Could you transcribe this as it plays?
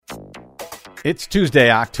It's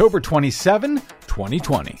Tuesday, October 27,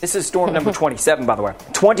 2020. This is storm number 27, by the way.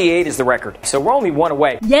 28 is the record, so we're only one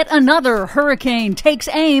away. Yet another hurricane takes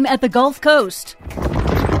aim at the Gulf Coast.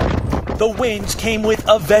 The winds came with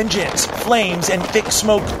a vengeance, flames and thick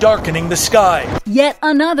smoke darkening the sky. Yet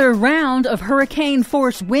another round of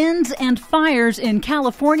hurricane-force winds and fires in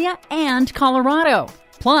California and Colorado.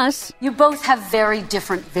 Plus, you both have very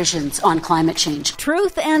different visions on climate change.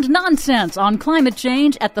 Truth and nonsense on climate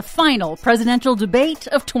change at the final presidential debate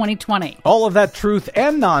of 2020. All of that truth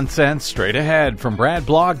and nonsense straight ahead from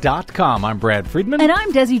BradBlog.com. I'm Brad Friedman. And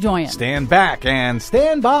I'm Desi Doyen. Stand back and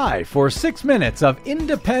stand by for 6 minutes of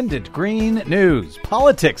independent green news,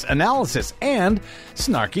 politics, analysis, and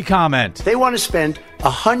snarky comment. They want to spend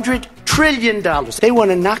 $100 trillion. They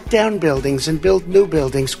want to knock down buildings and build new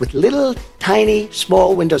buildings with little, tiny,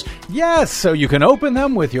 small windows. Yes, so you can open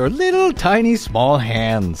them with your little, tiny, small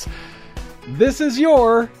hands. This is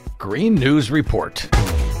your Green News Report.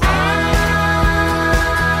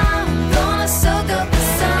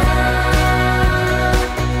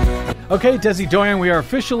 Okay, Desi Doyen, we are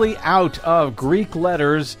officially out of Greek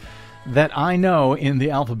letters that I know in the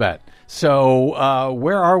alphabet. So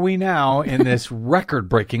where are we now in this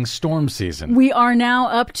record-breaking storm season? We are now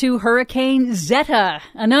up to Hurricane Zeta,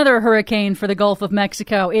 another hurricane for the Gulf of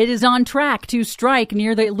Mexico. It is on track to strike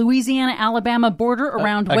near the Louisiana-Alabama border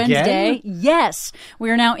around Wednesday. Yes,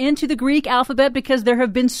 we are now into the Greek alphabet because there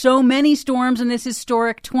have been so many storms in this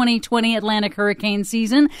historic 2020 Atlantic hurricane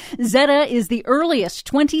season. Zeta is the earliest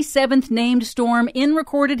 27th named storm in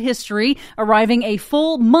recorded history, arriving a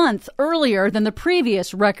full month earlier than the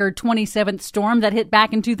previous record 27th storm that hit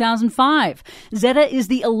back in 2005. Zeta is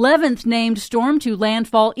the 11th named storm to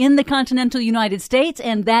landfall in the continental United States,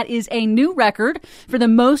 and that is a new record for the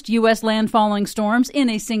most U.S. landfalling storms in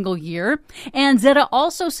a single year. And Zeta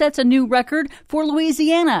also sets a new record for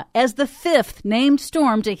Louisiana as the 5th named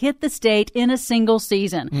storm to hit the state in a single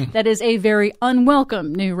season. That is a very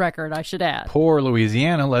unwelcome new record, I should add. Poor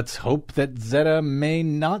Louisiana. Let's hope that Zeta may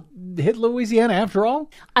not hit Louisiana after all.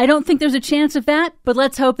 I don't think there's a chance of that, but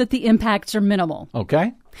let's hope that the impacts are minimal.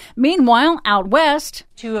 Okay. Meanwhile, out west,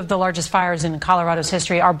 two of the largest fires in Colorado's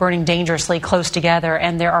history are burning dangerously close together,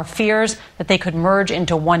 and there are fears that they could merge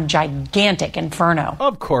into one gigantic inferno.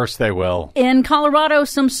 Of course they will. In Colorado,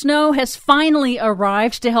 some snow has finally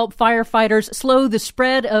arrived to help firefighters slow the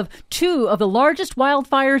spread of two of the largest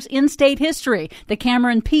wildfires in state history, the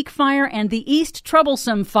Cameron Peak Fire and the East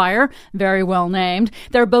Troublesome Fire, very well named.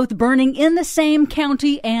 They're both burning in the same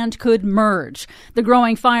county and could merge. The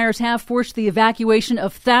growing fires have forced the evacuation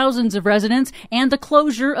of thousands of residents and the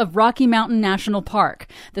closure of Rocky Mountain National Park.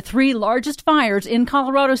 The three largest fires in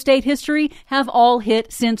Colorado state history have all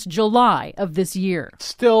hit since July of this year.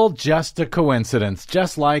 Still just a coincidence,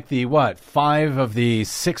 just like the, 5 of the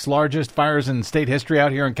 6 largest fires in state history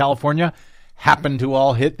out here in California happen to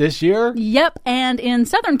all hit this year? Yep, and in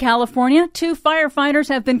Southern California, 2 firefighters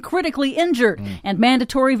have been critically injured, and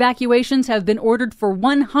mandatory evacuations have been ordered for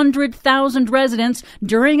 100,000 residents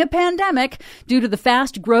during a pandemic due to the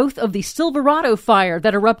fast growth of the Silverado fire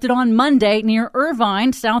that erupted on Monday near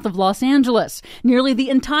Irvine, south of Los Angeles. Nearly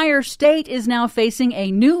the entire state is now facing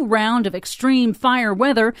a new round of extreme fire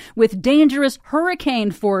weather with dangerous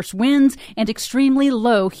hurricane-force winds and extremely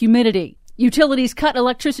low humidity. Utilities cut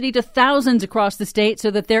electricity to thousands across the state so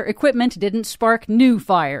that their equipment didn't spark new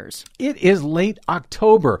fires. It is late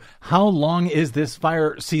October. How long is this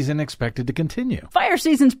fire season expected to continue? Fire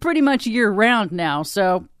season's pretty much year-round now,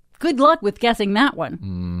 so good luck with guessing that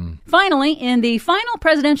one. Finally, in the final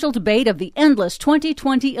presidential debate of the endless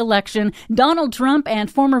 2020 election, Donald Trump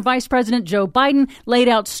and former Vice President Joe Biden laid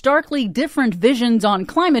out starkly different visions on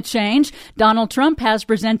climate change. Donald Trump has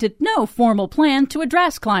presented no formal plan to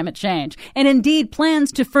address climate change, and indeed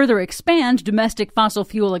plans to further expand domestic fossil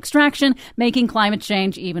fuel extraction, making climate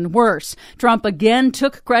change even worse. Trump again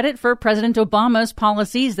took credit for President Obama's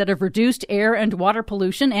policies that have reduced air and water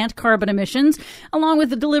pollution and carbon emissions, along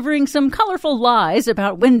with the delivering some colorful lies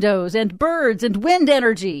about windows and birds and wind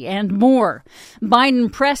energy and more.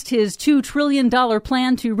 Biden pressed his $2 trillion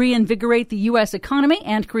plan to reinvigorate the U.S. economy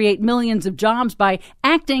and create millions of jobs by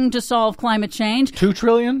acting to solve climate change. $2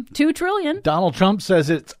 trillion? $2 trillion. Donald Trump says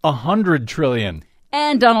it's $100 trillion.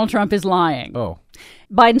 And Donald Trump is lying. Oh.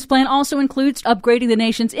 Biden's plan also includes upgrading the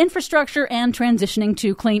nation's infrastructure and transitioning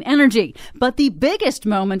to clean energy. But the biggest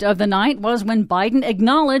moment of the night was when Biden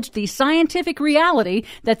acknowledged the scientific reality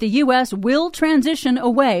that the U.S. will transition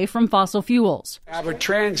away from fossil fuels. I would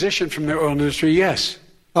transition from the oil industry, yes.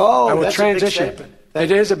 Oh, I would that's transition. a big statement.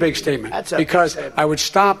 It is a big statement. That's a because big statement. I would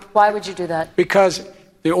stop. Why would you do that? Because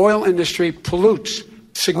the oil industry pollutes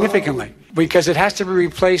significantly because it has to be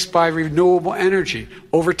replaced by renewable energy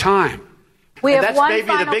over time. That's maybe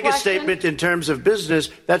the biggest statement in terms of business.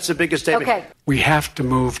 That's the biggest statement. Okay. We have to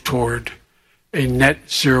move toward a net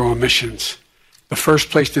zero emissions. The first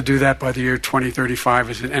place to do that by the year 2035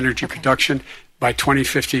 is in energy production. By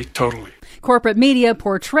 2050, totally. Corporate media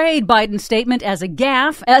portrayed Biden's statement as a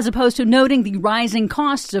gaffe, as opposed to noting the rising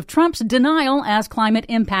costs of Trump's denial as climate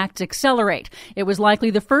impacts accelerate. It was likely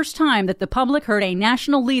the first time that the public heard a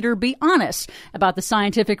national leader be honest about the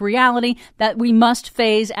scientific reality that we must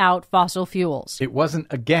phase out fossil fuels. It wasn't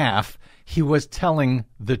a gaffe. He was telling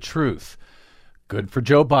the truth. Good for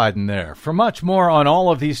Joe Biden there. For much more on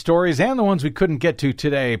all of these stories and the ones we couldn't get to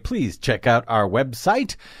today, please check out our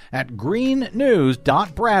website at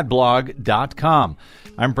greennews.bradblog.com.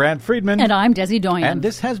 I'm Brad Friedman. And I'm Desi Doyen. And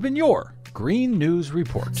this has been your Green News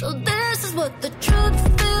Report. So this is what the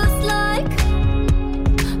truth